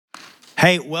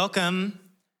Hey, welcome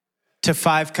to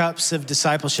 5 Cups of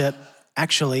Discipleship.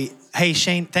 Actually, hey,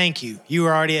 Shane, thank you. You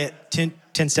were already at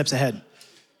 10 steps ahead.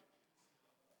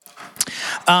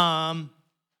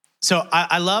 So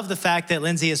I love the fact that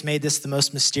Lindsay has made this the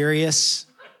most mysterious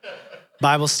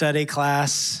Bible study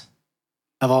class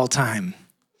of all time.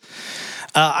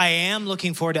 I am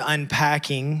looking forward to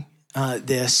unpacking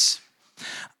this.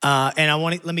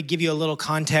 And let me give you a little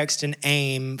context and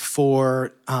aim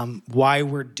for why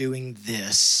we're doing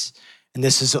this. And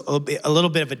this is a little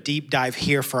bit of a deep dive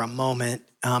here for a moment,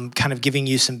 kind of giving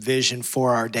you some vision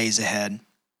for our days ahead.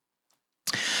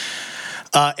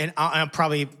 And I'll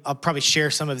probably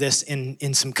share some of this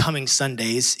in some coming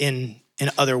Sundays in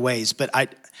other ways. But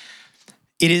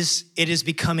it is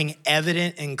becoming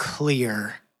evident and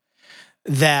clear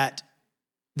that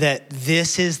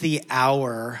this is the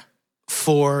hour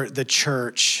for the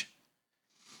church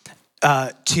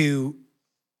to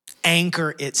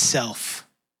anchor itself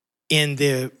in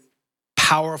the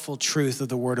powerful truth of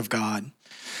the Word of God.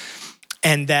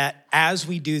 And that as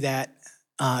we do that,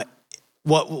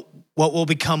 what will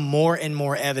become more and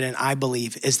more evident, I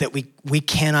believe, is that we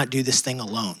cannot do this thing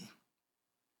alone.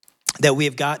 That we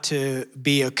have got to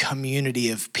be a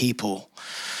community of people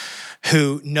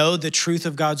who know the truth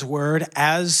of God's Word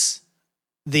as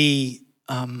the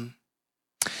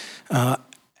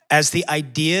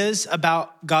ideas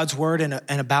about God's Word and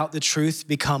about the truth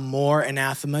become more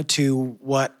anathema to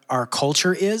what our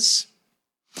culture is.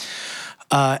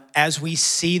 As we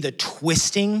see the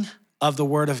twisting of the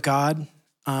Word of God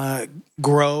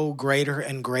grow greater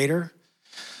and greater,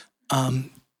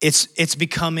 it's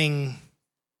becoming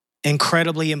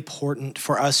incredibly important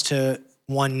for us to,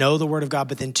 one, know the Word of God,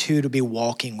 but then two, to be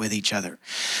walking with each other.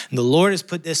 And the Lord has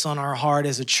put this on our heart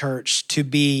as a church to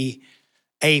be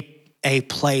a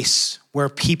place where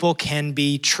people can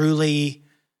be truly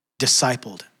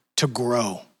discipled, to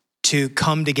grow, to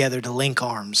come together, to link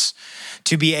arms,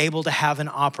 to be able to have an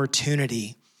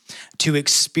opportunity to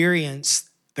experience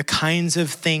the kinds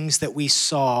of things that we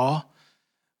saw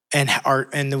and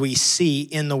that we see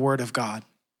in the Word of God.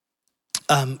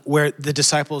 Where the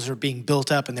disciples are being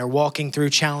built up and they're walking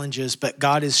through challenges, but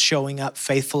God is showing up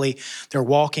faithfully. They're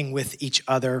walking with each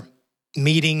other,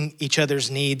 meeting each other's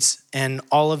needs, and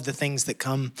all of the things that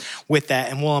come with that.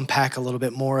 And we'll unpack a little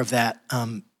bit more of that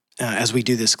as we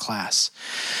do this class.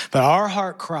 But our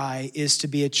heart cry is to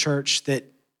be a church that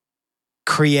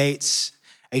creates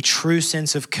a true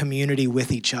sense of community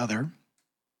with each other.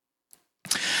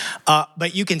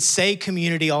 But you can say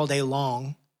community all day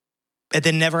long, and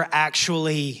then never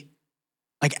actually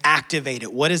activate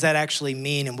it. What does that actually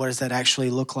mean, and what does that actually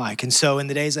look like? And so in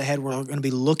the days ahead, we're going to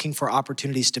be looking for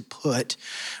opportunities to put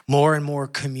more and more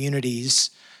communities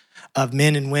of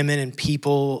men and women and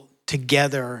people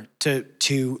together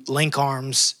to link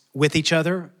arms with each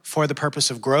other for the purpose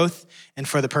of growth and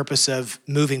for the purpose of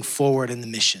moving forward in the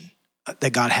mission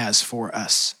that God has for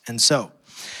us. And so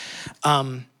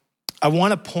I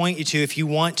want to point you to, if you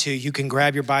want to, you can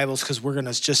grab your Bibles because we're going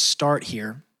to just start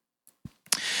here.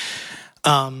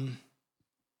 In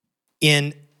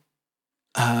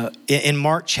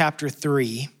Mark chapter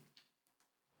 3,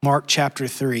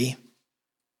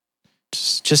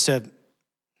 just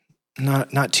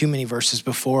not too many verses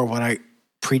before what I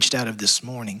preached out of this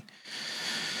morning.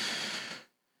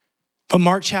 But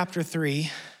Mark chapter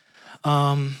 3,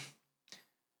 we're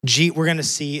going to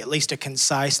see at least a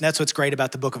concise, and that's what's great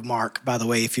about the book of Mark, by the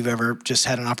way, if you've ever just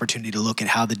had an opportunity to look at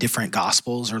how the different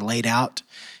gospels are laid out.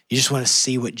 You just want to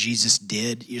see what Jesus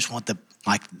did. You just want the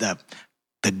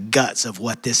guts of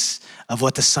what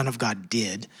the Son of God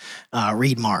did.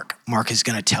 Read Mark. Mark is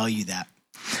going to tell you that.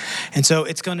 And so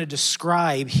it's going to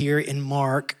describe here in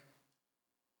Mark,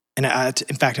 and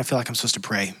in fact, I feel like I'm supposed to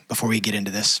pray before we get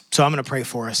into this. So I'm going to pray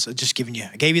for us. I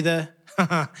gave you the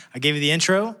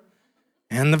intro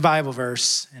and the Bible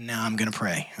verse, and now I'm going to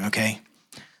pray, okay?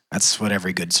 That's what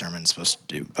every good sermon's supposed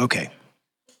to do. Okay.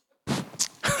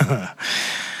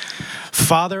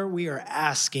 Father, we are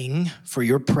asking for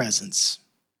your presence,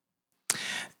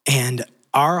 and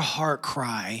our heart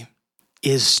cry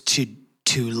is to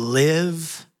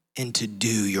live and to do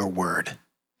your word,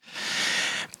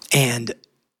 and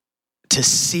to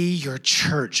see your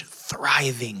church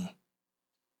thriving,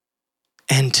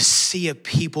 and to see a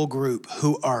people group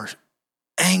who are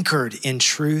anchored in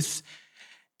truth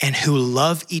and who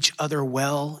love each other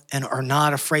well and are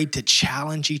not afraid to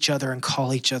challenge each other and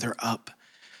call each other up,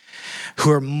 who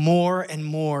are more and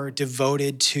more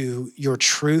devoted to your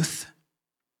truth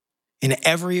in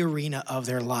every arena of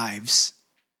their lives.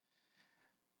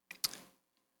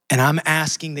 And I'm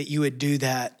asking that you would do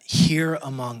that here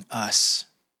among us.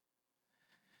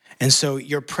 And so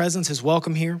your presence is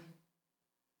welcome here.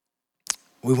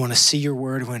 We want to see your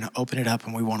word. We want to open it up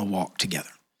and we want to walk together.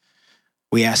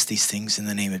 We ask these things in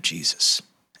the name of Jesus.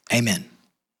 Amen.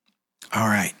 All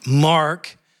right.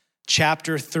 Mark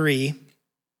chapter 3,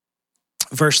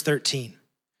 verse 13.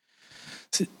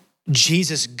 So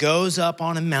Jesus goes up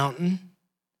on a mountain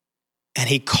and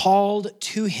he called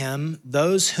to him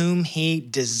those whom he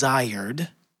desired,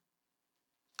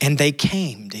 and they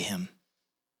came to him.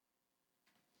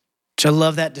 I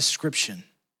love that description.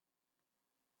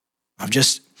 I'm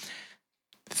just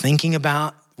thinking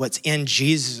about what's in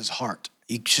Jesus' heart.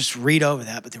 You just read over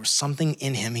that, but there was something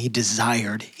in him he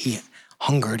desired, he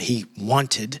hungered, he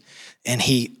wanted, and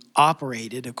he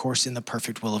operated, of course, in the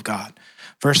perfect will of God.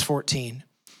 Verse 14,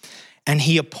 and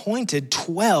he appointed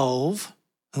 12,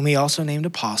 whom he also named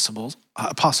apostles,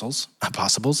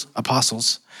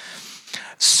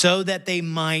 so that they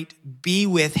might be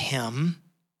with him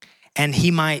and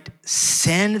he might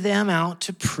send them out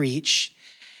to preach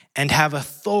and have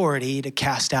authority to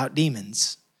cast out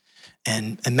demons.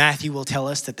 And Matthew will tell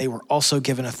us that they were also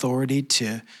given authority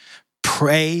to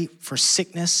pray for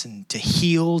sickness and to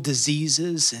heal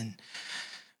diseases and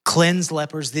cleanse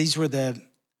lepers. These were the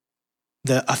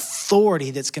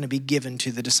authority that's going to be given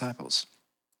to the disciples.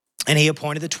 And he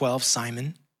appointed the 12,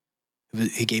 Simon,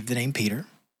 he gave the name Peter,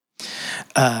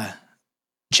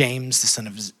 James, the son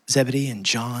of Zebedee, and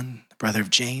John, the brother of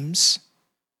James,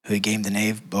 who he gave the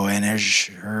name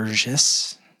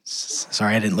Boanerges.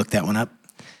 Sorry, I didn't look that one up.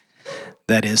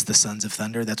 That is the sons of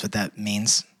thunder. That's what that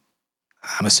means,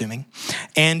 I'm assuming.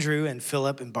 Andrew and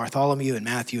Philip and Bartholomew and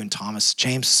Matthew and Thomas,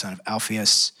 James, the son of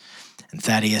Alphaeus, and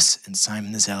Thaddeus and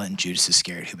Simon the Zealot and Judas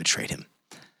Iscariot, who betrayed him.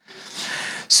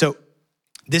 So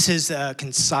this is a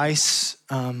concise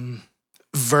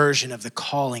version of the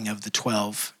calling of the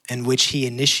 12 in which he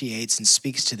initiates and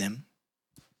speaks to them.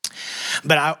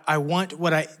 But I want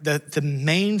the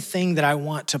main thing that I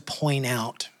want to point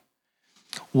out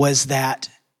was that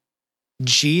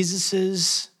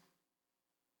Jesus's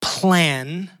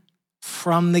plan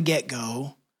from the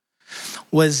get-go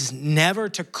was never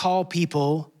to call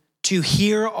people to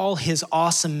hear all his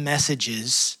awesome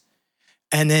messages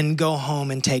and then go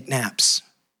home and take naps.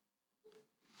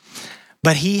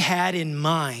 But he had in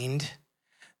mind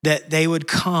that they would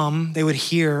come, they would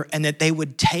hear, and that they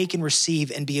would take and receive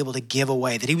and be able to give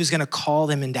away, that he was going to call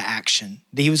them into action,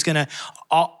 that he was going to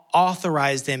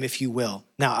authorize them, if you will.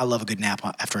 Now, I love a good nap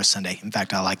after a Sunday. In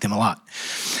fact, I like them a lot.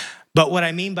 But what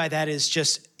I mean by that is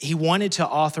just he wanted to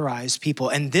authorize people,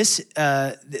 and this,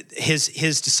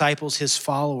 his disciples, his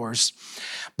followers,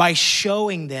 by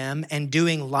showing them and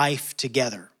doing life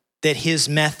together, that his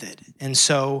method. And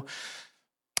so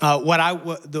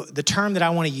the term that I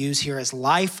want to use here is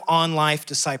life-on-life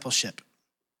discipleship.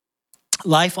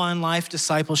 Life-on-life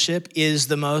discipleship is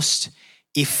the most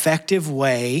effective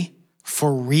way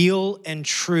for real and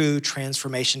true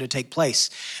transformation to take place.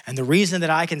 And the reason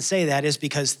that I can say that is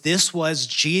because this was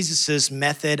Jesus's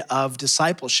method of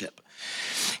discipleship.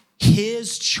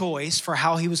 His choice for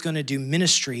how he was going to do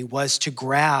ministry was to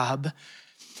grab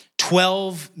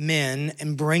 12 men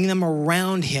and bring them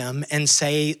around him and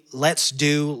say, let's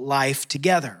do life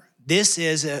together. This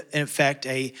is, in effect,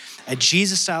 a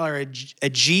Jesus style or a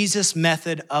Jesus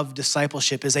method of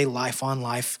discipleship is a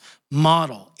life-on-life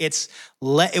model. It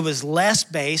was less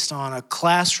based on a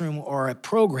classroom or a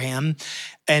program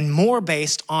and more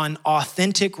based on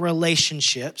authentic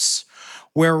relationships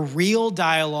where real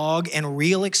dialogue and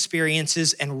real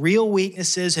experiences and real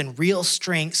weaknesses and real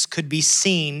strengths could be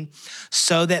seen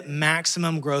so that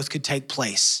maximum growth could take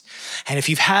place. And if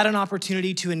you've had an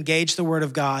opportunity to engage the Word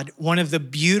of God, one of the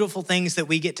beautiful things that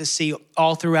we get to see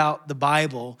all throughout the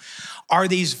Bible are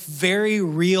these very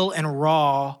real and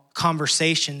raw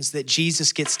conversations that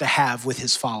Jesus gets to have with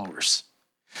his followers,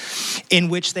 in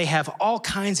which they have all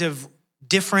kinds of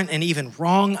different and even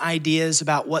wrong ideas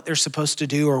about what they're supposed to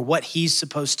do or what he's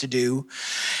supposed to do.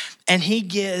 And he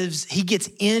gets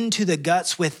into the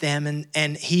guts with them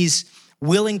and he's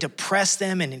willing to press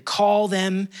them and call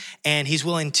them, and he's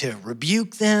willing to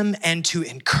rebuke them and to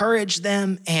encourage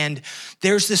them. And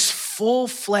there's this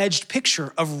full-fledged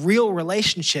picture of real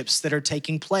relationships that are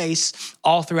taking place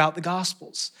all throughout the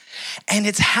Gospels. And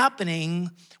it's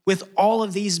happening with all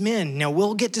of these men. Now,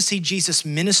 we'll get to see Jesus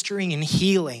ministering and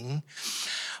healing,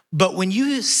 but when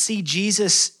you see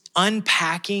Jesus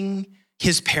unpacking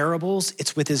his parables,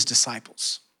 it's with his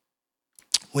disciples.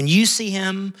 When you see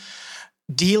him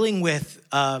dealing with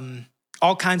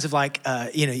all kinds of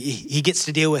he gets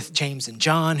to deal with James and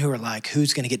John, who are like,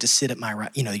 who's going to get to sit at my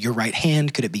right, your right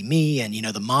hand? Could it be me? And,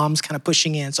 the mom's kind of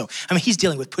pushing in. So, he's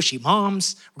dealing with pushy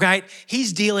moms, right?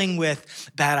 He's dealing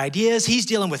with bad ideas. He's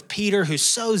dealing with Peter, who's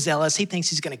so zealous. He thinks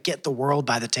he's going to get the world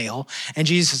by the tail. And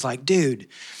Jesus is like, dude,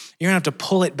 you're going to have to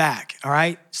pull it back, all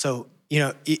right? So,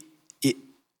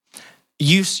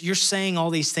 you're saying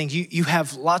all these things. You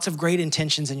have lots of great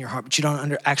intentions in your heart, but you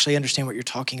don't actually understand what you're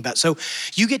talking about. So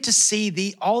you get to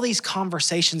see all these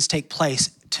conversations take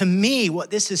place. To me, what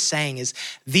this is saying is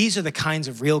these are the kinds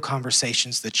of real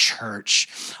conversations the church,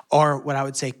 or what I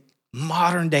would say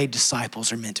modern day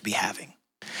disciples, are meant to be having,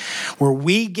 where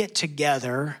we get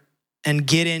together and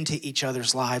get into each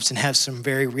other's lives and have some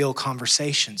very real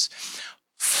conversations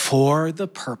for the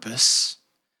purpose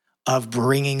of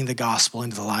bringing the gospel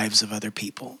into the lives of other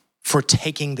people, for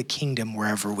taking the kingdom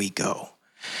wherever we go.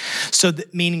 So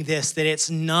meaning this, that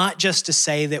it's not just to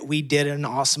say that we did an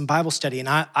awesome Bible study, and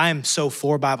I am so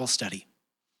for Bible study.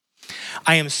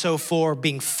 I am so for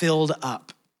being filled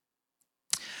up.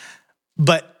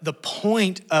 But the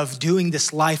point of doing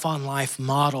this life-on-life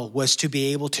model was to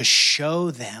be able to show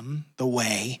them the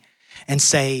way and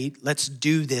say, let's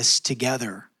do this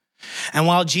together. And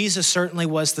while Jesus certainly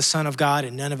was the Son of God,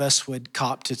 and none of us would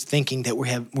cop to thinking that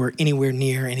we're anywhere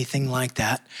near anything like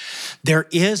that, there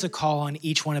is a call on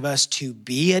each one of us to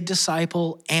be a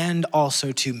disciple and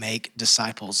also to make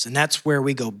disciples. And that's where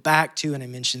we go back to, and I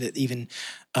mentioned it even,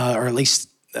 or at least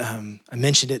I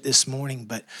mentioned it this morning,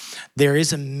 but there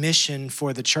is a mission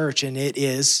for the church, and it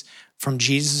is, from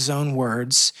Jesus' own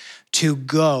words, to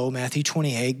go, Matthew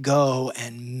 28, go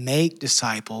and make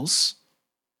disciples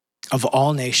of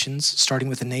all nations, starting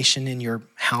with a nation in your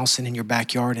house and in your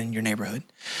backyard and your neighborhood,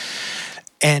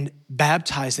 and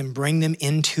baptize them, bring them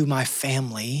into my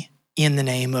family in the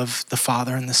name of the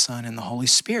Father and the Son and the Holy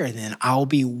Spirit. And I'll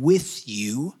be with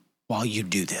you while you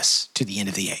do this to the end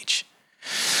of the age.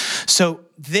 So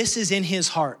this is in his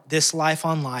heart, this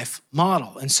life-on-life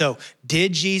model. And so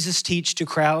did Jesus teach to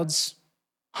crowds?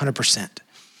 100%.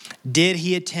 Did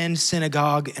he attend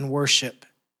synagogue and worship?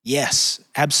 Yes,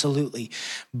 absolutely.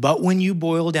 But when you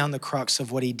boil down the crux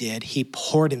of what he did, he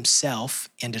poured himself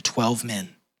into 12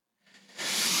 men.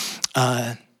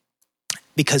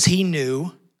 Because he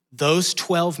knew those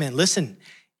 12 men, listen,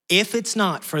 if it's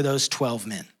not for those 12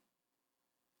 men,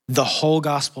 the whole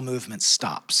gospel movement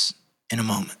stops in a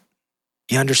moment.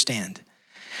 You understand?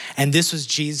 And this was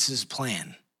Jesus'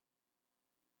 plan.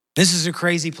 This is a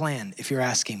crazy plan, if you're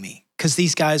asking me, because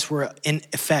these guys were, in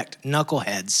effect,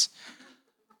 knuckleheads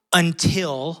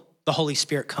until the Holy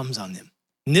Spirit comes on them.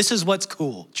 And this is what's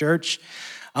cool, church.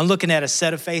 I'm looking at a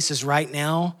set of faces right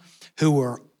now who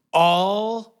were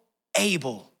all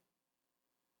able,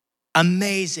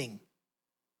 amazing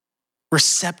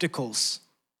receptacles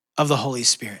of the Holy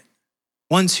Spirit.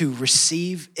 Ones who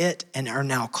receive it and are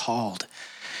now called,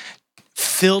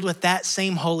 filled with that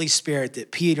same Holy Spirit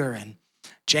that Peter and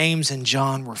James and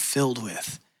John were filled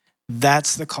with.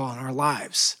 That's the call in our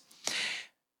lives.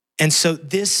 And so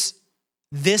this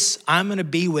I'm going to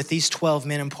be with these 12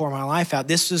 men and pour my life out.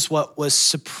 This is what was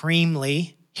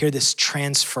supremely, hear this,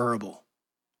 transferable.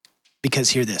 Because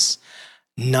hear this,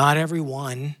 not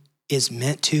everyone is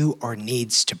meant to or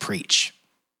needs to preach,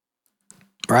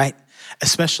 right?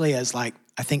 Especially as I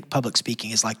think public speaking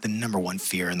is the number one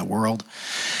fear in the world.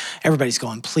 Everybody's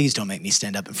going, please don't make me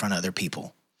stand up in front of other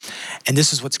people. And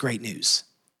this is what's great news,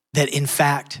 that in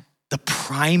fact, the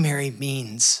primary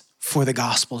means for the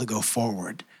gospel to go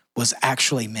forward was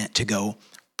actually meant to go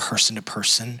person to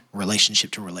person,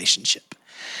 relationship to relationship.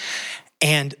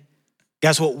 And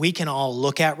guys, what we can all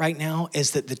look at right now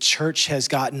is that the church has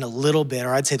gotten a little bit,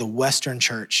 or I'd say the Western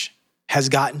church has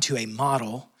gotten to a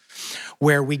model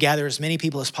where we gather as many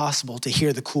people as possible to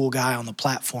hear the cool guy on the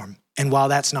platform. And while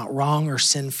that's not wrong or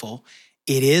sinful,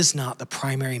 it is not the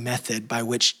primary method by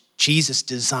which Jesus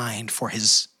designed for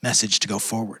his message to go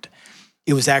forward.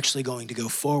 It was actually going to go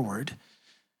forward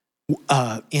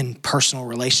in personal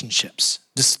relationships,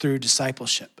 just through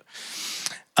discipleship.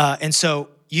 And so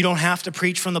you don't have to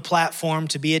preach from the platform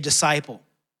to be a disciple.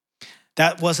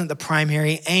 That wasn't the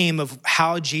primary aim of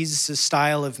how Jesus'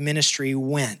 style of ministry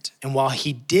went. And while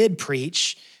he did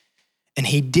preach, and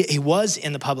he was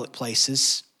in the public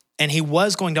places, and he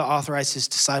was going to authorize his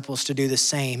disciples to do the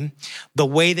same, the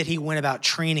way that he went about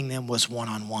training them was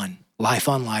one-on-one,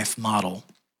 life-on-life model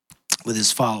with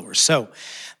his followers. So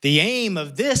the aim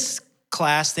of this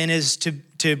class then is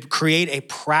to create a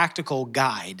practical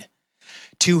guide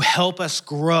to help us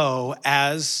grow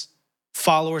as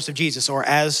followers of Jesus or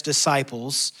as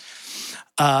disciples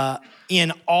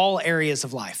in all areas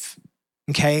of life,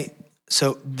 okay?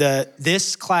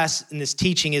 this class and this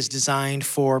teaching is designed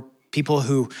for people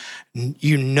who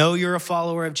you know you're a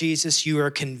follower of Jesus, you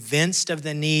are convinced of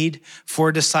the need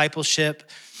for discipleship,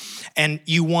 and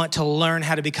you want to learn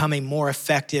how to become a more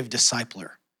effective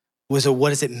discipler. So what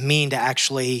does it mean to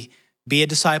actually be a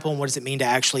disciple, and what does it mean to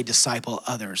actually disciple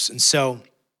others? And so,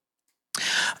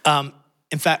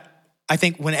 in fact, I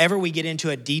think whenever we get into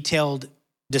a detailed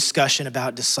discussion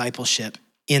about discipleship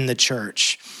in the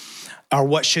church, or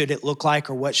what should it look like,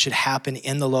 or what should happen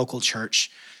in the local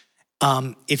church,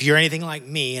 if you're anything like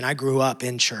me, and I grew up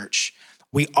in church,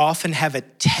 we often have a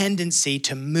tendency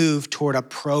to move toward a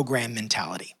program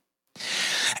mentality.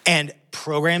 And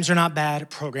programs are not bad,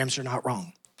 programs are not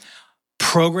wrong.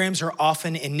 Programs are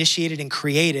often initiated and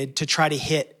created to try to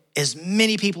hit as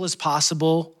many people as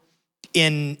possible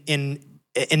in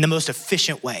the most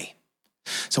efficient way.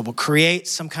 So we'll create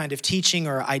some kind of teaching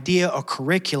or idea or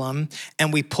curriculum,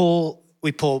 and we pull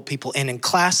people in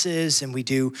classes, and we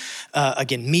do,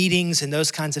 again, meetings and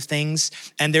those kinds of things.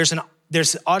 And there's an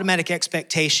automatic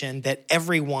expectation that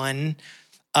everyone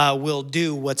will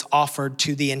do what's offered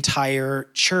to the entire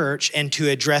church and to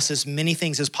address as many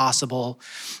things as possible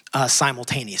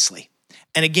simultaneously.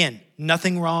 And again,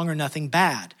 nothing wrong or nothing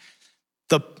bad.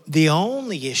 The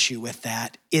only issue with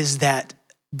that is that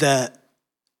the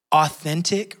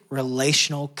authentic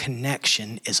relational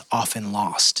connection is often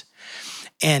lost.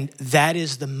 And that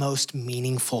is the most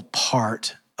meaningful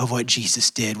part of what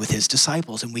Jesus did with his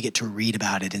disciples, and we get to read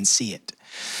about it and see it.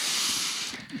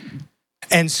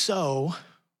 And so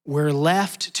we're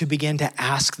left to begin to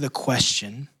ask the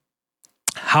question,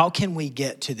 how can we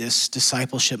get to this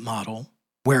discipleship model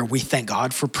where we thank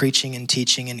God for preaching and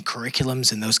teaching and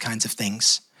curriculums and those kinds of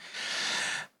things?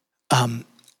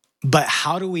 But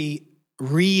how do we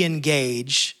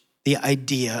re-engage the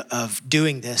idea of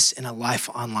doing this in a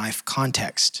life-on-life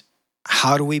context?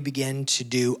 How do we begin to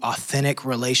do authentic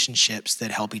relationships that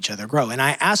help each other grow? And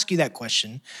I ask you that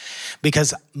question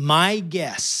because my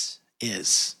guess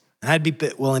is, and I'd be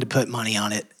willing to put money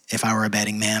on it if I were a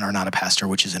betting man or not a pastor,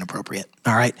 which is inappropriate,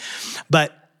 all right?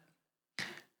 But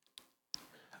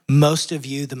most of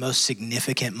you, the most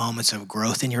significant moments of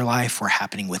growth in your life were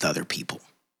happening with other people.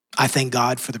 I thank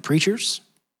God for the preachers.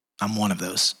 I'm one of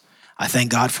those. I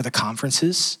thank God for the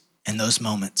conferences and those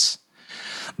moments.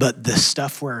 But the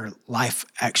stuff where life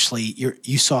actually,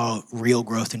 you saw real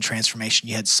growth and transformation,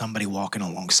 you had somebody walking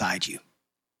alongside you.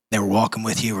 They were walking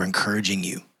with you or encouraging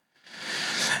you.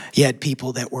 You had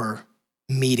people that were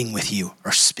meeting with you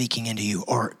or speaking into you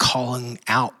or calling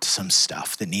out some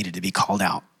stuff that needed to be called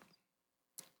out.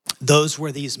 Those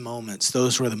were these moments.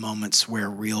 Those were the moments where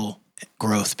real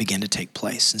growth began to take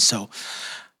place. And so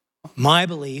my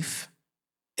belief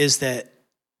is that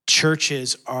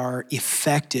churches are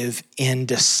effective in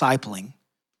discipling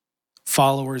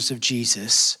followers of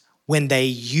Jesus when they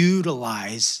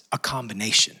utilize a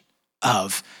combination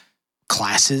of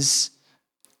classes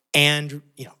and,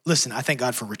 listen, I thank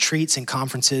God for retreats and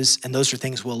conferences, and those are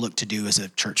things we'll look to do as a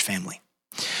church family.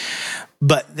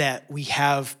 But that we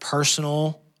have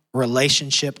personal,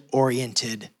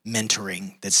 relationship-oriented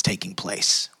mentoring that's taking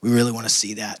place. We really want to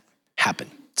see that happen.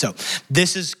 So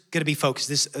this is going to be focused.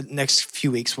 This next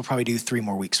few weeks, we'll probably do 3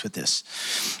 more weeks with this,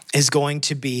 is going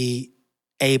to be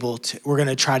we're going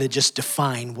to try to just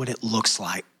define what it looks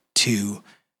like to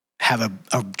have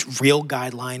a real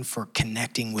guideline for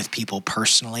connecting with people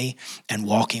personally and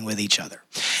walking with each other.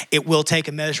 It will take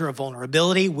a measure of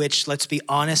vulnerability, which, let's be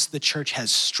honest, the church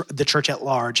at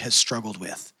large has struggled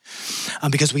with.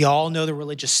 Because we all know the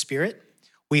religious spirit.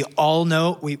 We all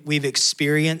know, we've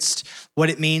experienced what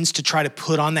it means to try to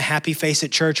put on the happy face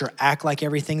at church or act like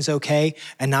everything's okay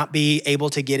and not be able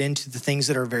to get into the things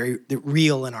that are very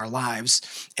real in our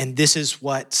lives. And this is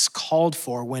what's called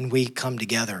for when we come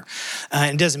together.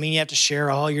 It doesn't mean you have to share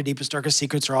all your deepest, darkest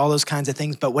secrets or all those kinds of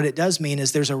things, but what it does mean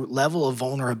is there's a level of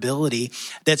vulnerability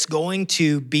that's going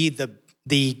to be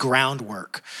the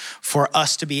groundwork for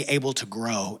us to be able to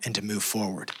grow and to move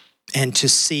forward and to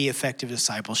see effective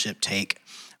discipleship take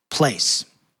place.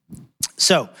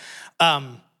 So let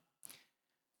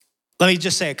me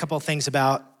just say a couple of things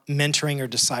about mentoring or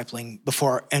discipling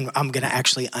before, and I'm going to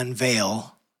actually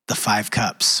unveil the 5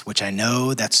 cups, which I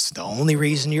know that's the only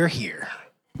reason you're here.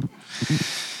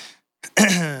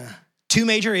 2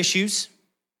 major issues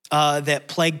that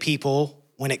plague people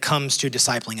when it comes to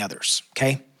discipling others,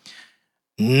 okay?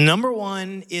 Number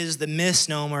 1 is the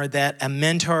misnomer that a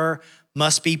mentor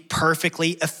must be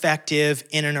perfectly effective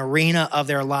in an arena of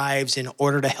their lives in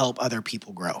order to help other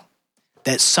people grow.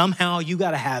 That somehow you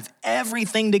got to have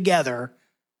everything together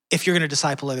if you're going to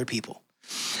disciple other people.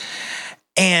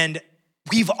 And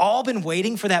we've all been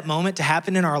waiting for that moment to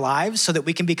happen in our lives so that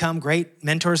we can become great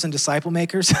mentors and disciple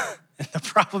makers. And the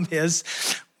problem is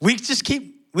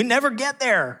we never get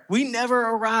there. We never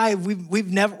arrive. We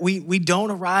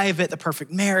don't arrive at the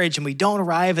perfect marriage, and we don't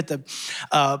arrive at the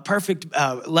perfect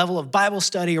level of Bible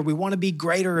study, or we want to be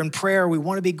greater in prayer. We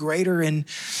want to be greater in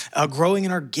growing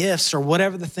in our gifts, or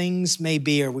whatever the things may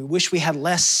be, or we wish we had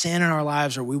less sin in our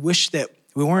lives, or we wish that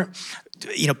we weren't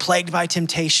plagued by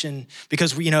temptation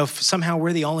because somehow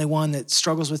we're the only one that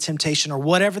struggles with temptation, or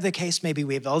whatever the case may be.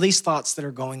 We have all these thoughts that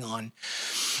are going on.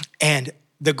 And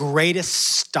the greatest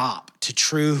stop to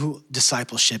true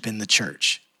discipleship in the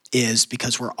church is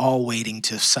because we're all waiting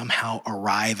to somehow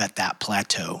arrive at that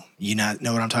plateau. You know what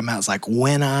I'm talking about? It's like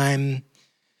when I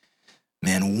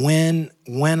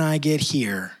get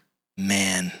here,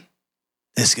 man,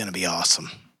 this is going to be awesome.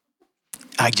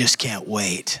 I just can't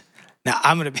wait. Now,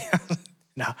 I'm going to be...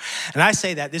 No, and I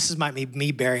say that, this might be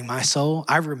me bearing my soul.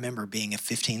 I remember being a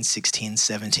 15, 16,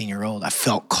 17-year-old. I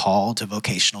felt called to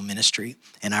vocational ministry,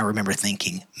 and I remember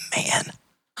thinking, man,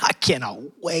 I cannot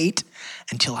wait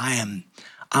until I'm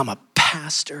a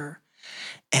pastor,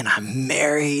 and I'm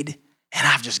married, and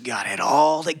I've just got it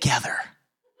all together.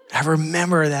 I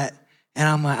remember that, and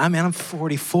I'm like, I'm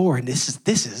 44, and this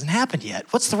hasn't happened yet.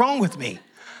 What's wrong with me?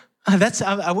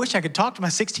 I wish I could talk to my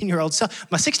 16-year-old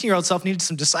self. My 16-year-old self needed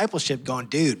some discipleship going,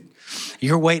 dude,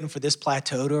 you're waiting for this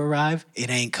plateau to arrive?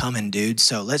 It ain't coming, dude.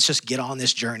 So let's just get on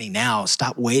this journey now.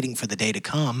 Stop waiting for the day to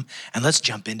come, and let's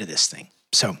jump into this thing.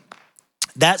 So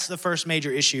that's the first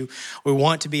major issue we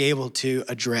want to be able to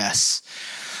address.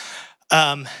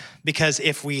 Because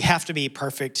if we have to be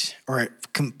perfect or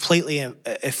completely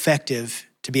effective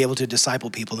to be able to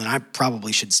disciple people, then I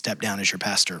probably should step down as your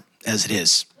pastor as it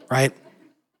is, right?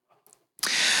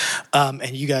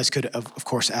 And you guys could, of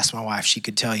course, ask my wife. She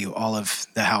could tell you all of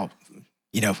how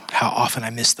often I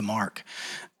miss the mark.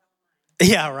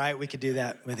 Yeah, right. We could do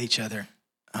that with each other.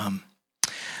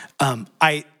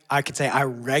 I could say I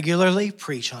regularly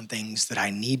preach on things that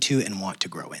I need to and want to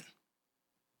grow in.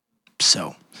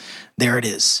 So there it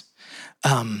is.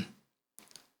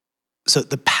 So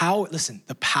the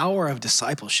power of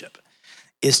discipleship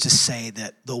is to say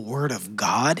that the word of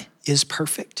God is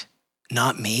perfect,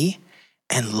 not me.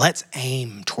 And let's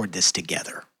aim toward this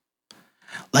together.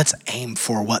 Let's aim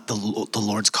for what the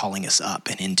Lord's calling us up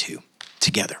and into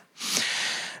together.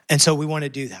 And so we want to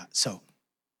do that. So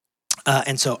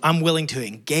I'm willing to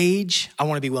engage. I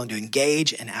want to be willing to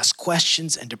engage and ask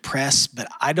questions and to press, but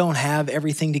I don't have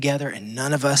everything together, and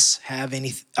none of us have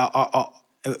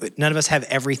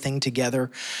everything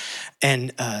together.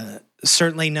 And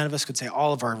certainly none of us could say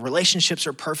all of our relationships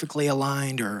are perfectly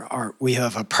aligned, or we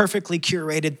have a perfectly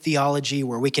curated theology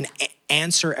where we can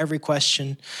answer every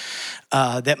question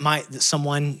that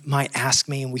someone might ask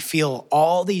me. And we feel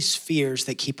all these fears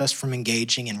that keep us from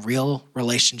engaging in real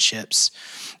relationships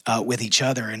with each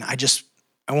other. And I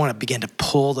want to begin to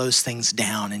pull those things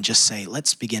down and just say,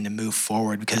 let's begin to move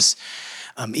forward, because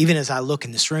even as I look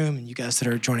in this room, and you guys that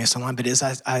are joining us online, but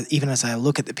even as I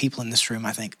look at the people in this room,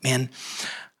 I think, man,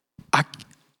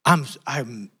 I'm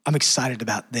excited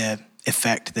about the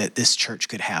effect that this church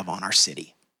could have on our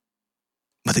city,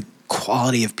 with the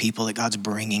quality of people that God's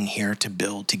bringing here to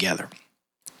build together.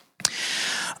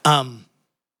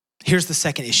 Here's the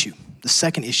second issue. The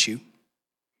second issue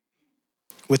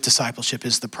with discipleship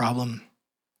is the problem.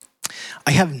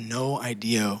 I have no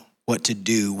idea what to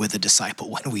do with a disciple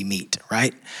when we meet,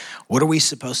 right? What are we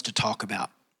supposed to talk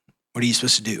about? What are you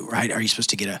supposed to do, right? Are you supposed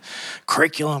to get a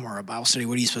curriculum or a Bible study?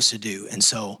 What are you supposed to do? And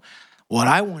so what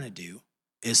I want to do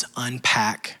is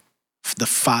unpack the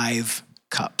 5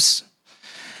 cups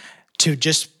to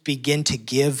just begin to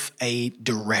give a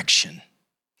direction.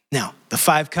 Now, the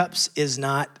 5 cups is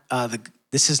not,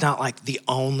 this is not like the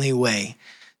only way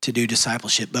to do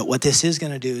discipleship, but what this is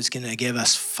going to do is going to give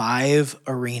us 5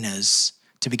 arenas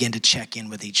to begin to check in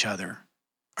with each other.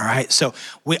 All right, so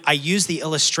I use the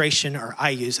illustration,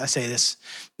 I say this,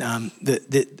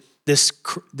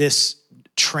 this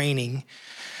training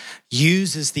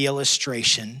uses the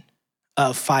illustration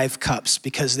of 5 cups,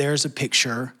 because there's a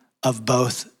picture of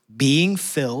both being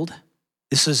filled.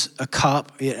 This is a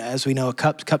cup. As we know,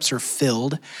 cups are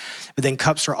filled, but then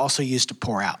cups are also used to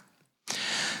pour out.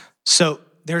 So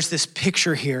there's this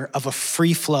picture here of a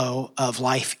free flow of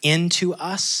life into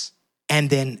us and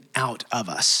then out of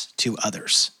us to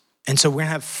others. And so we're gonna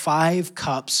have 5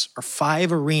 cups or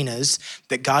 5 arenas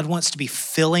that God wants to be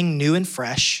filling new and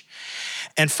fresh,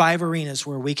 and 5 arenas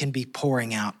where we can be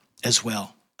pouring out as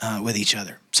well with each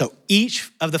other. So each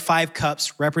of the 5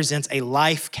 cups represents a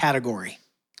life category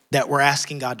that we're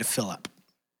asking God to fill up.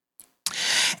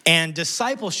 And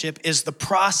discipleship is the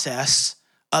process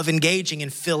of engaging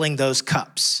and filling those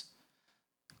cups.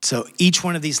 So each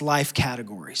one of these life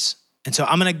categories. And so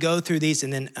I'm going to go through these,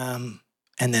 and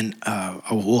then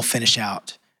we'll finish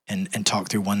out and talk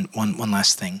through one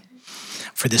last thing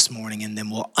for this morning, and then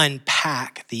we'll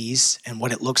unpack these and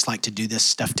what it looks like to do this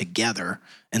stuff together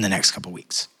in the next couple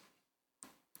weeks.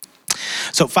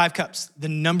 So 5 cups. The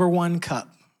number 1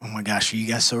 cup. Oh my gosh, are you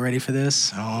guys so ready for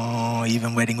this? Oh,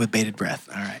 even waiting with bated breath.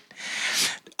 All right.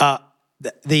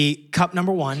 The cup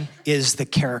number 1 is the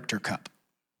character cup.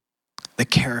 The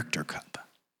character cup.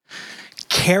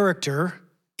 Character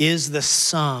is the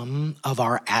sum of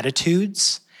our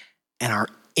attitudes and our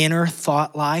inner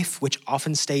thought life, which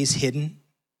often stays hidden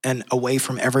and away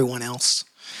from everyone else.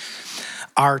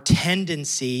 Our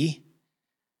tendency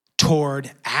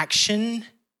toward action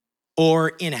or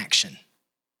inaction,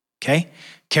 okay?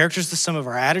 Character is the sum of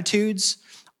our attitudes,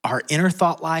 our inner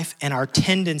thought life, and our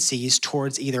tendencies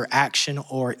towards either action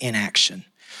or inaction.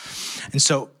 And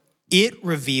so it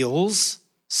reveals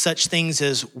such things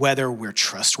as whether we're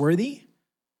trustworthy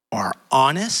or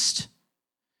honest,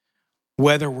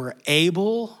 whether we're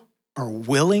able or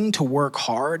willing to work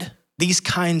hard, these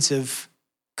kinds of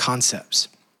concepts.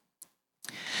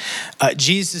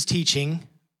 Jesus' teaching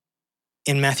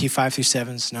in Matthew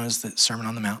 5-7 is known as the Sermon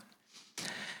on the Mount.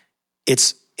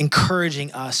 It's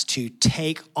encouraging us to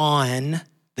take on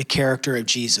the character of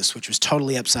Jesus, which was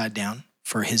totally upside down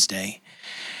for his day.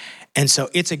 And so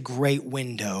it's a great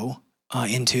window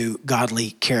into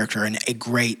godly character and a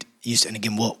great use. And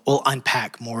again, we'll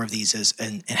unpack more of these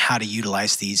and how to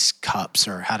utilize these cups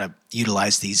or how to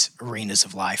utilize these arenas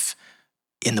of life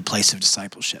in the place of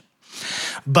discipleship.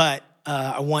 But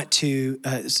I want to,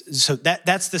 so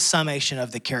that's the summation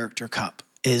of the character cup,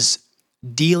 is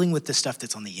dealing with the stuff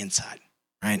that's on the inside,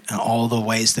 right? And all the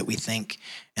ways that we think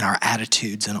and our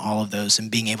attitudes and all of those, and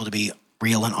being able to be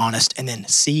real and honest, and then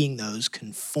seeing those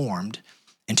conformed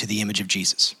into the image of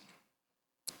Jesus.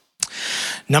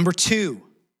 Number 2,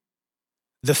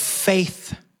 the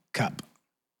faith cup.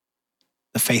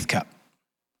 The faith cup.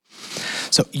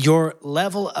 So your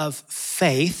level of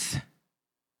faith,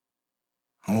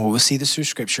 and we'll see this through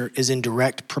Scripture, is in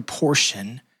direct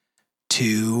proportion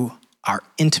to our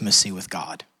intimacy with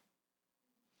God.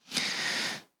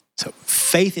 So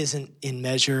faith isn't in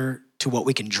measure to what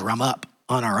we can drum up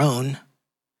on our own.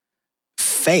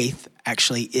 Faith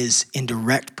actually is in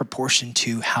direct proportion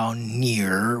to how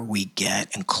near we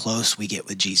get and close we get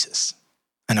with Jesus.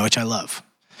 I know, which I love.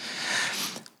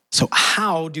 So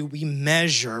how do we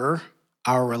measure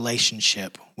our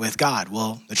relationship with God?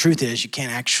 Well, the truth is you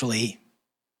can't actually,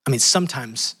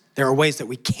 sometimes there are ways that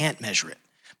we can't measure it,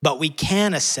 but we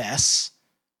can assess,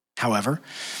 however,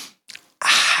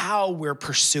 how we're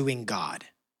pursuing God,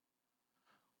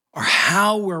 or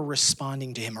how we're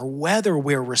responding to him, or whether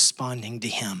we're responding to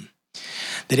him.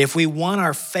 That if we want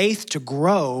our faith to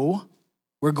grow,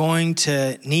 we're going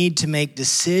to need to make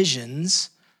decisions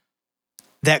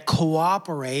that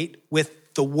cooperate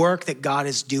with the work that God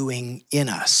is doing in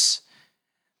us.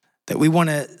 That we want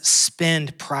to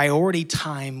spend priority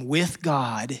time with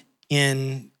God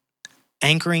in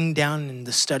anchoring down in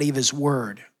the study of his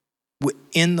word,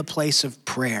 in the place of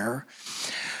prayer,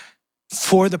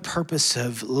 for the purpose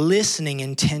of listening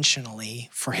intentionally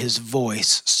for his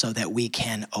voice so that we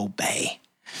can obey.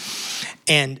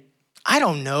 And I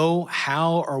don't know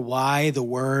how or why the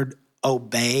word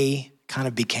obey kind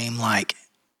of became like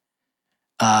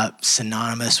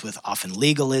synonymous with often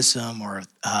legalism, or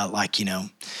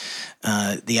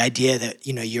the idea that,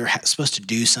 you're supposed to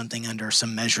do something under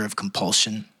some measure of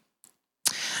compulsion.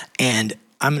 And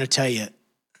I'm going to tell you,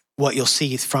 what you'll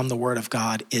see from the word of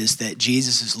God is that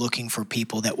Jesus is looking for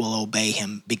people that will obey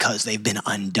him because they've been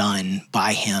undone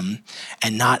by him,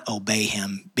 and not obey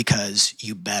him because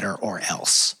you better or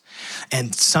else.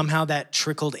 And somehow that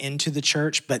trickled into the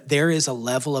church, but there is a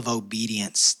level of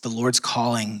obedience the Lord's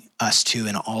calling us to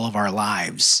in all of our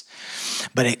lives.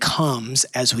 But it comes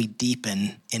as we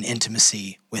deepen in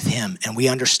intimacy with him, and we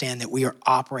understand that we are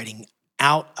operating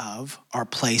out of our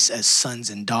place as sons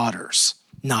and daughters,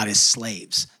 not as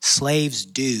slaves. Slaves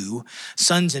do.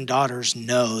 Sons and daughters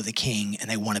know the king, and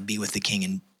they want to be with the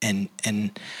king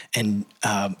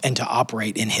and to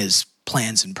operate in his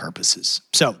plans and purposes.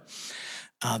 So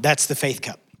that's the faith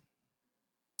cup.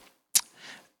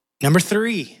 Number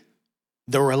 3,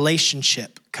 the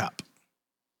relationship cup.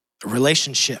 The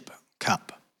relationship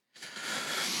cup.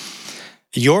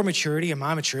 Your maturity and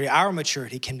my maturity, our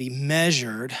maturity, can be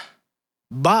measured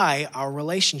by our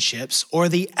relationships or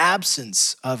the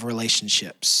absence of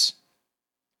relationships.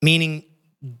 Meaning,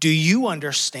 do you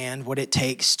understand what it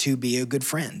takes to be a good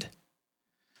friend?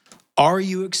 Are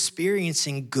you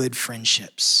experiencing good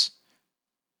friendships?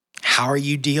 How are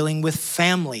you dealing with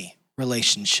family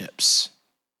relationships?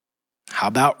 How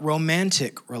about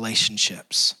romantic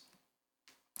relationships?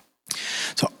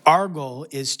 So our goal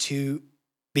is to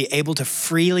be able to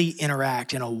freely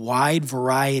interact in a wide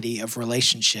variety of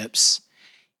relationships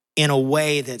in a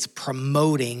way that's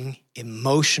promoting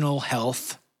emotional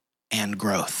health and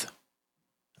growth.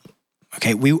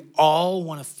 Okay, we all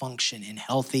want to function in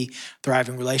healthy,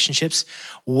 thriving relationships.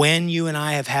 When you and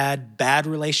I have had bad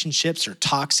relationships or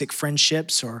toxic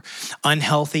friendships or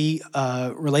unhealthy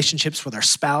relationships with our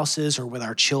spouses or with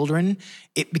our children,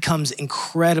 it becomes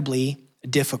incredibly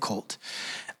difficult.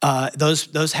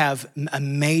 Those have a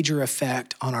major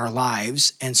effect on our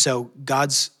lives. And so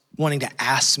God's wanting to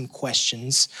ask some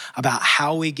questions about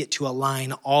how we get to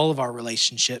align all of our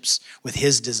relationships with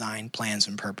his design, plans,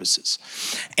 and purposes.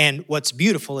 And what's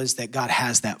beautiful is that God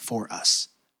has that for us.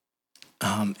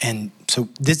 And so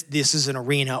this is an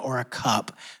arena or a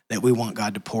cup that we want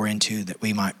God to pour into, that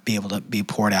we might be able to be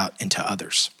poured out into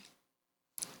others.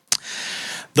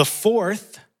 The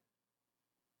fourth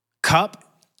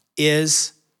cup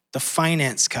is the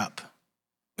finance cup,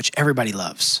 which everybody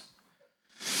loves.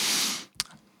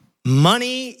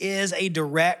 Money is a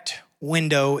direct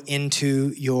window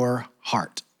into your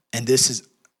heart. And this is,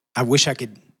 I wish I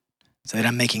could say that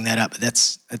I'm making that up, but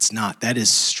that's not. That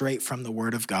is straight from the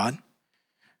Word of God,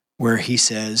 where he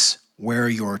says, where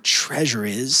your treasure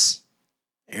is,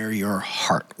 there your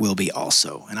heart will be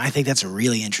also. And I think that's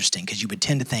really interesting, because you would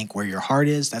tend to think where your heart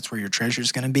is, that's where your treasure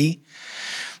is going to be.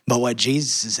 But what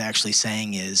Jesus is actually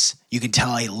saying is you can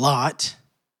tell a lot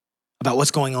about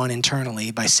what's going on internally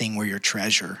by seeing where your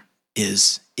treasure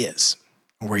is,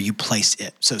 where you place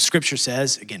it. So scripture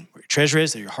says, again, where your treasure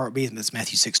is, there your heart will be. That's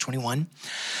Matthew 6:21.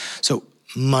 So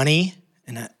money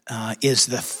is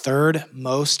the third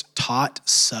most taught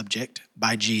subject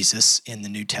by Jesus in the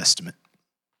New Testament.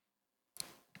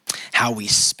 How we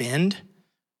spend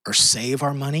or save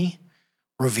our money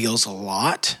reveals a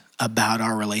lot about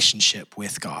our relationship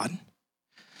with God.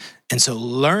 And so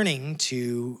learning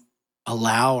to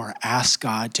allow or ask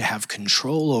God to have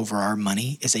control over our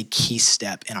money is a key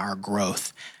step in our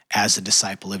growth as a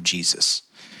disciple of Jesus.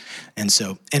 And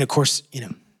so, and of course,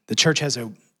 the church has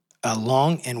a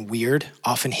long and weird,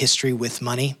 often history with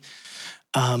money,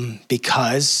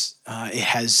 because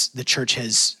the church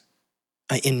has,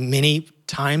 in many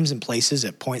times and places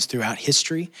at points throughout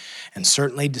history, and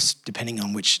certainly depending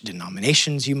on which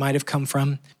denominations you might have come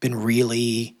from, been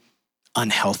really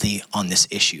unhealthy on this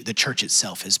issue. The church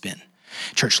itself has been.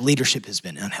 Church leadership has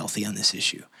been unhealthy on this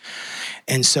issue.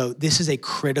 And so this is a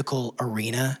critical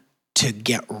arena to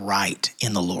get right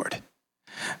in the Lord,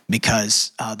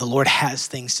 because the Lord has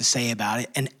things to say about it.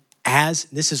 And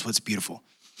this is what's beautiful,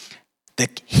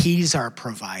 that he's our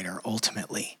provider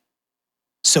ultimately.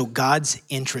 So God's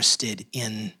interested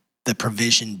in the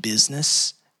provision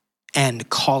business and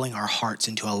calling our hearts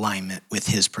into alignment with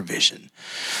his provision.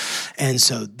 And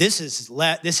so this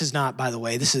is not, by the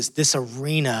way, this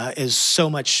arena is so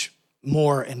much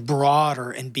more and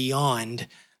broader and beyond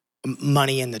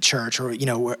money in the church, or,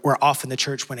 where often the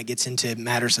church, when it gets into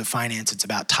matters of finance, it's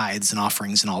about tithes and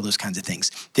offerings and all those kinds of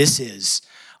things. This is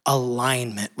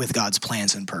alignment with God's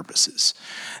plans and purposes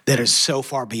that is so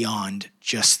far beyond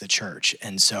just the church.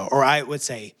 And so, or I would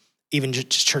say, even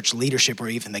just church leadership, or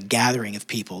even the gathering of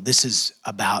people. This is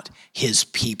about his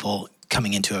people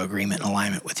coming into agreement and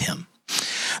alignment with him.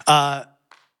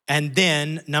 And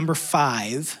then number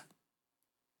 5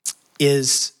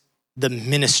 is the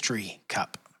ministry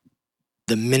cup.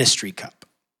 The ministry cup.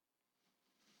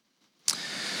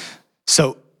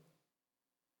 So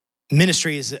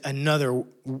ministry is another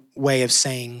way of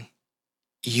saying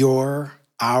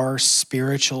our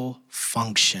spiritual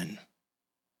function.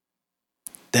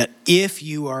 That if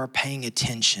you are paying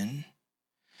attention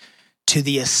to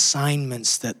the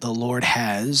assignments that the Lord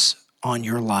has on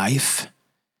your life,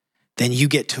 then you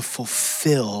get to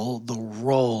fulfill the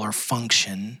role or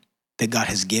function that God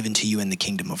has given to you in the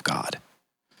kingdom of God.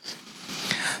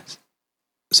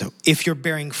 So if you're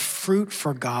bearing fruit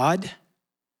for God,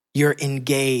 you're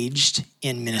engaged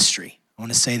in ministry. I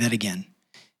want to say that again.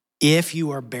 If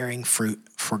you are bearing fruit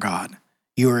for God,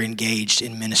 you are engaged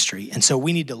in ministry. And so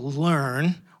we need to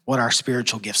learn what our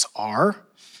spiritual gifts are,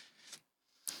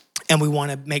 and we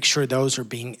want to make sure those are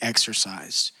being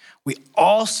exercised. We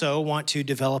also want to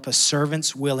develop a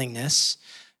servant's willingness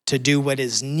to do what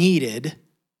is needed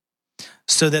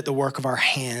so that the work of our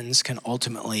hands can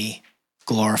ultimately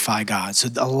glorify God. So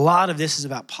a lot of this is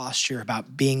about posture,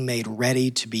 about being made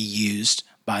ready to be used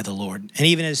by the Lord. And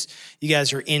even as you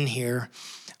guys are in here,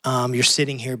 you're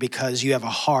sitting here because you have a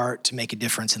heart to make a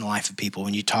difference in the life of people.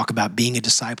 When you talk about being a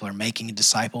disciple or making a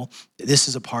disciple, this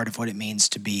is a part of what it means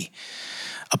to be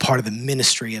a part of the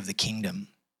ministry of the kingdom,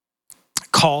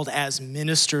 called as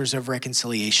ministers of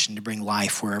reconciliation to bring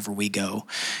life wherever we go.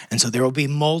 And so there will be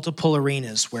multiple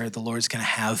arenas where the Lord's going to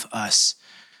have us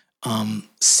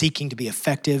seeking to be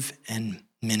effective and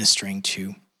ministering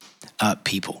to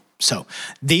people. So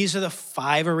these are the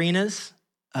 5 arenas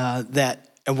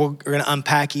and we're going to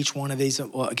unpack each one of these.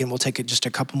 Well, again, we'll take just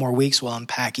a couple more weeks. We'll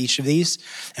unpack each of these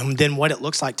and then what it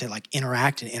looks like to like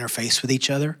interact and interface with each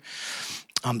other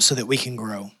so that we can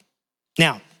grow.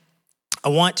 Now, I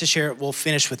want to share, we'll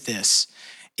finish with this,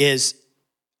 is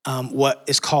what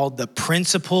is called the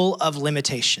principle of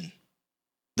limitation.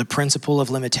 The principle of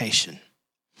limitation.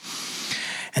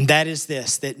 And that is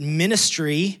this, that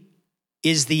ministry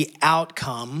is the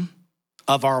outcome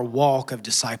of our walk of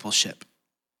discipleship.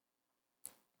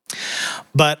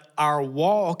 But our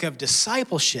walk of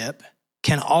discipleship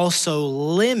can also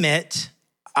limit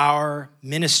our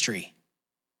ministry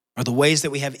or the ways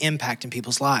that we have impact in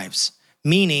people's lives.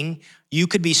 Meaning, you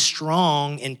could be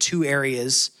strong in 2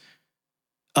 areas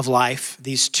of life,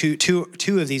 these two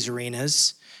of these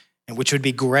arenas, and which would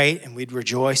be great, and we'd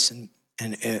rejoice, and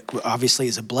it obviously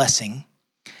is a blessing.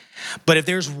 But if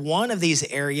there's one of these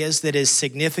areas that is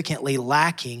significantly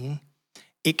lacking,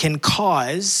 it can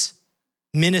cause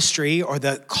ministry or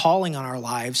the calling on our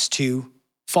lives to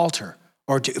falter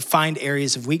or to find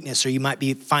areas of weakness, or you might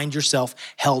find yourself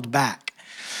held back.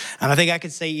 And I think I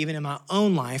could say even in my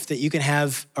own life that you can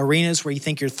have arenas where you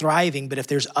think you're thriving, but if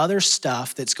there's other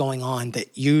stuff that's going on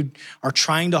that you are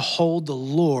trying to hold the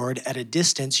Lord at a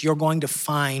distance, you're going to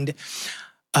find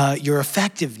your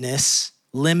effectiveness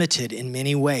limited in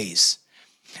many ways.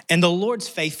 And the Lord's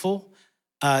faithful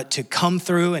to come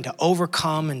through and to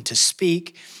overcome and to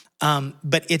speak,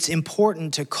 but it's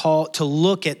important to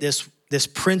look at this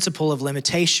principle of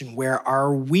limitation where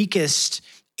our weakest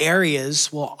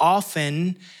areas will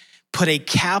often put a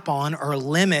cap on or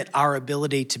limit our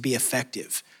ability to be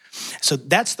effective. So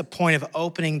that's the point of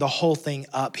opening the whole thing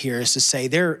up here, is to say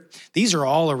these are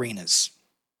all arenas.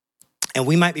 And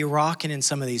we might be rocking in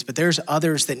some of these, but there's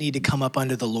others that need to come up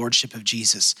under the lordship of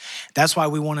Jesus. That's why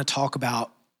we want to talk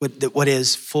about what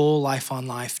is full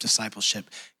life-on-life discipleship,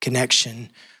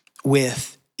 connection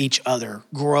with each other,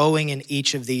 growing in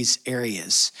each of these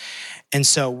areas. And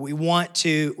so we want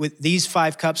to, with these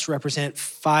 5 cups represent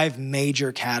 5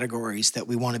 major categories that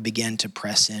we want to begin to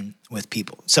press in with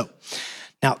people. So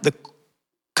now the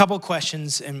couple of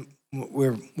questions, and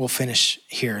we'll finish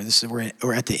here.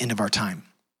 We're at the end of our time.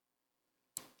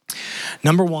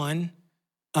 Number 1,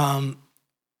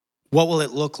 what will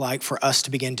it look like for us to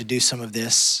begin to do some of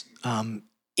this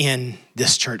in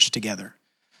this church together?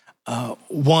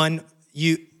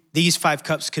 These 5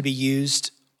 cups could be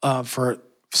used for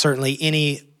certainly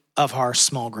any of our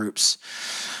small groups.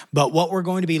 But what we're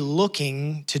going to be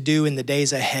looking to do in the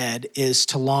days ahead is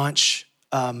to launch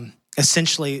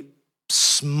essentially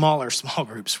smaller small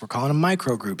groups. We're calling them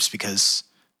micro groups because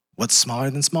what's smaller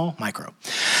than small? Micro.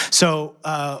 So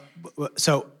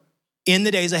in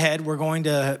the days ahead, we're going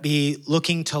to be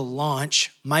looking to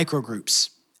launch micro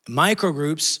groups. Micro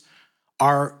groups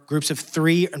are groups of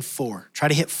 3 and 4. Try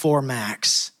to hit 4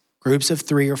 max. Groups of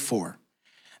 3 or 4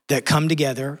 that come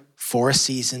together for a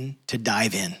season to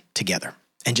dive in together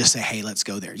and just say, hey, let's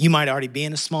go there. You might already be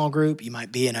in a small group. You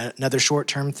might be in another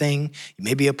short-term thing. You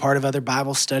may be a part of other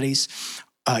Bible studies.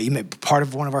 You may be part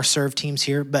of one of our serve teams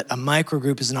here, but a micro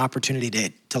group is an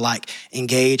opportunity to like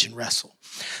engage and wrestle.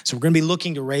 So we're going to be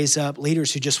looking to raise up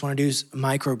leaders who just want to do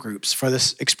micro groups for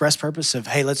this express purpose of,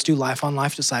 hey, let's do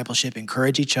life-on-life discipleship,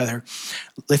 encourage each other,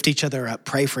 lift each other up,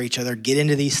 pray for each other, get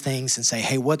into these things and say,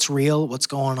 hey, what's real, what's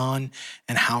going on,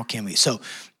 and how can we? So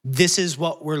this is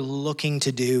what we're looking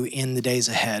to do in the days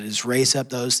ahead, is raise up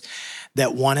those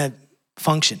that want to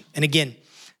function. And again,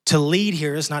 to lead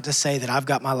here is not to say that I've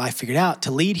got my life figured out.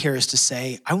 To lead here is to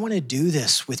say, I want to do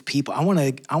this with people. I want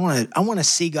to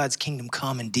see God's kingdom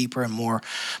come in deeper and more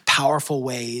powerful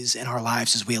ways in our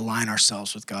lives as we align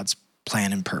ourselves with God's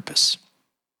plan and purpose.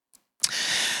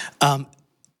 The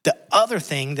other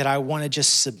thing that I want to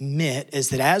just submit is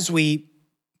that as we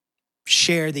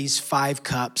share these 5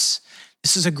 cups,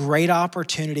 this is a great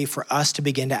opportunity for us to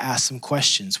begin to ask some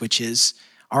questions, which is,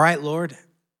 all right, Lord,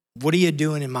 what are you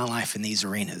doing in my life in these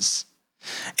arenas?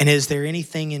 And is there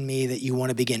anything in me that you want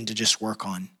to begin to just work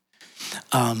on?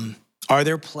 Are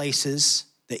there places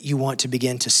that you want to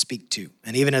begin to speak to?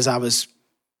 And even as I was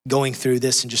going through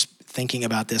this and just thinking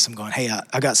about this, I'm going, hey,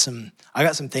 I got some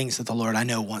things that the Lord I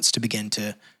know wants to begin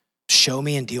to Show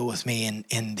me and deal with me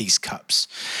in these cups.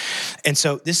 And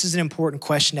so this is an important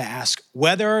question to ask.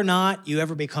 Whether or not you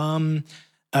ever become,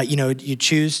 you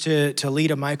choose to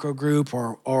lead a micro group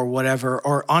or whatever,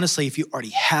 or honestly, if you already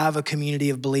have a community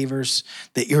of believers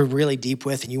that you're really deep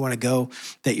with and you want to go,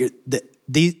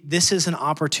 this is an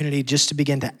opportunity just to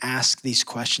begin to ask these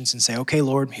questions and say, okay,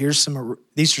 Lord,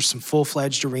 these are some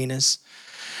full-fledged arenas.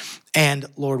 And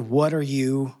Lord, what are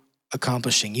you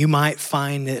accomplishing? You might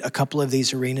find that a couple of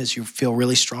these arenas you feel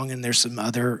really strong in. There's some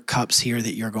other cups here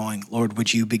that you're going, Lord,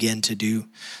 would you begin to do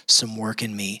some work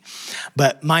in me?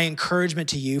 But my encouragement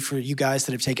to you, for you guys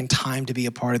that have taken time to be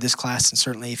a part of this class, and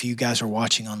certainly if you guys are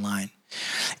watching online,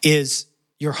 is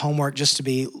your homework just to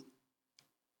be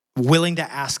willing to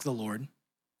ask the Lord,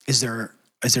 is there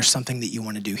something that you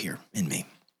want to do here in me?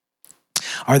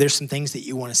 Are there some things that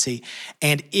you want to see?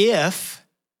 And if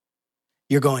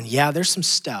you're going, yeah, there's some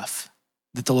stuff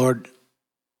that the Lord,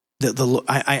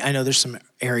 I know there's some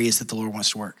areas that the Lord wants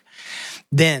to work.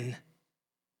 Then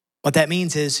what that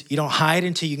means is you don't hide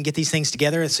until you can get these things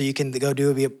together so you can go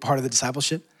be a part of the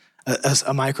discipleship,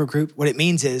 a micro group. What it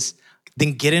means is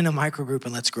then get in a micro group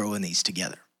and let's grow in these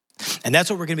together. And that's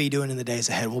what we're going to be doing in the days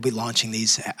ahead. We'll be launching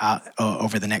these out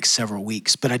over the next several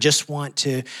weeks. But I just want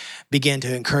to begin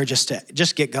to encourage us to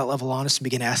just get gut level honest and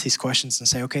begin to ask these questions and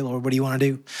say, okay, Lord, what do you want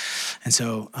to do? And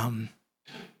so,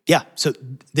 so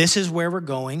this is where we're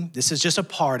going. This is just a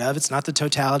part of, it's not the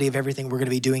totality of everything we're going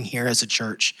to be doing here as a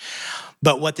church.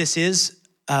 But what this is,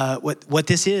 what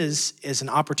this is an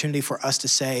opportunity for us to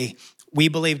say, we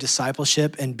believe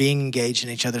discipleship and being engaged in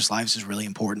each other's lives is really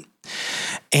important.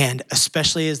 And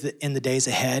especially in the days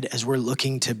ahead, as we're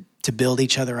looking to build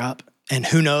each other up, and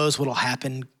who knows what'll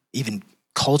happen even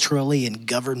culturally and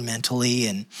governmentally.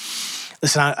 And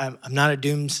listen, I'm not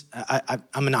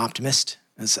I'm an optimist.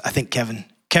 I think Kevin,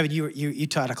 you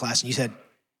taught a class and you said,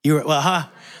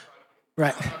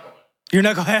 right. You're a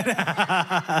knucklehead.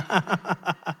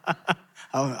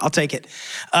 I'll take it.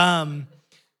 I'm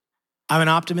an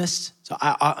optimist, so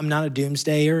I'm not a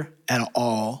doomsdayer at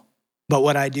all. But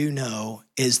what I do know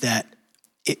is that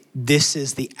this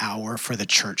is the hour for the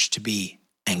church to be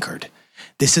anchored.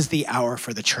 This is the hour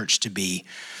for the church to be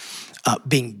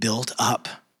being built up,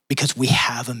 because we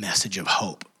have a message of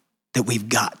hope that we've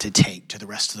got to take to the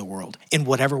rest of the world in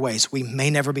whatever ways. We may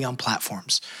never be on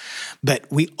platforms, but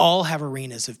we all have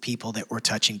arenas of people that we're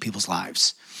touching people's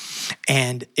lives.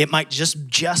 And it might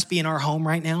just be in our home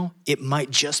right now. It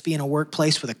might just be in a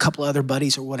workplace with a couple other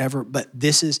buddies or whatever, but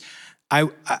this is, I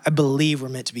believe we're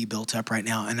meant to be built up right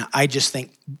now. And I just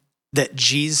think that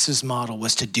Jesus' model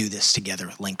was to do this together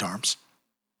with linked arms.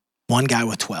 One guy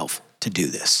with 12 to do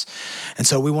this. And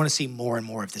so we want to see more and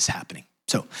more of this happening.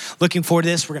 So looking forward to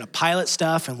this. We're going to pilot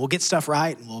stuff and we'll get stuff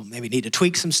right and we'll maybe need to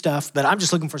tweak some stuff. But I'm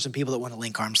just looking for some people that want to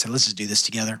link arms and let's just do this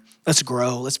together. Let's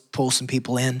grow. Let's pull some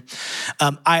people in.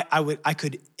 It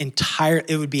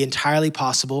would be entirely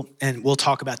possible, and we'll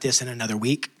talk about this in another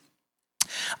week.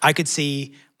 I could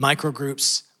see micro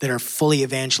groups that are fully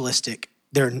evangelistic.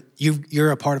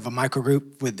 You're a part of a micro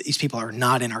group with these people are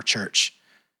not in our church.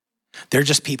 They're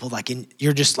just people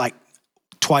you're just like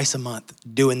twice a month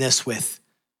doing this with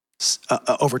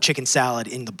over chicken salad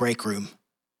in the break room.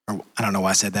 Or I don't know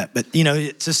why I said that, but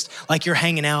it's just like you're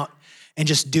hanging out and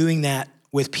just doing that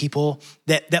with people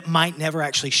that might never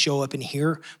actually show up in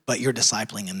here, but you're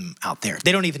discipling them out there.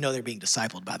 They don't even know they're being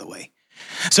discipled, by the way.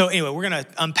 So anyway, we're going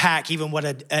to unpack even what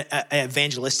an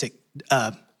evangelistic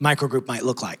microgroup might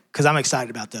look like, because I'm excited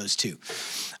about those too.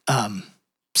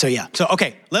 So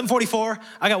 11:44.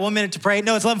 I got 1 minute to pray.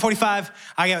 No, it's 11:45.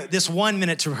 I got this 1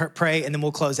 minute to pray, and then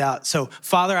we'll close out. So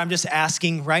Father, I'm just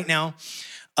asking right now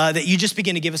that you just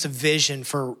begin to give us a vision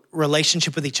for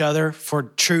relationship with each other, for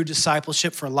true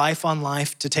discipleship, for life on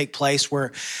life to take place,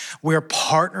 where we're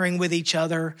partnering with each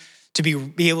other, to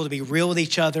be able to be real with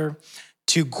each other,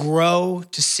 to grow,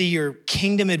 to see your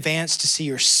kingdom advance, to see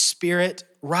your spirit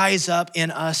rise up in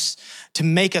us, to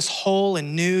make us whole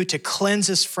and new, to cleanse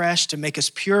us fresh, to make us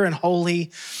pure and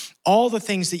holy. All the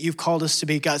things that you've called us to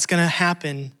be, God, it's going to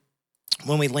happen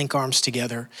when we link arms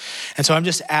together. And so I'm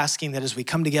just asking that as we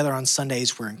come together on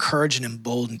Sundays, we're encouraged and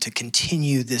emboldened to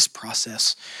continue this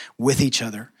process with each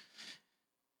other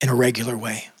in a regular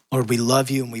way. Lord, we love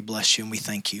you and we bless you and we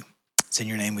thank you. It's in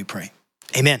your name we pray.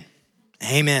 Amen.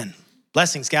 Amen.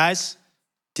 Blessings, guys.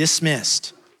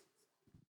 Dismissed.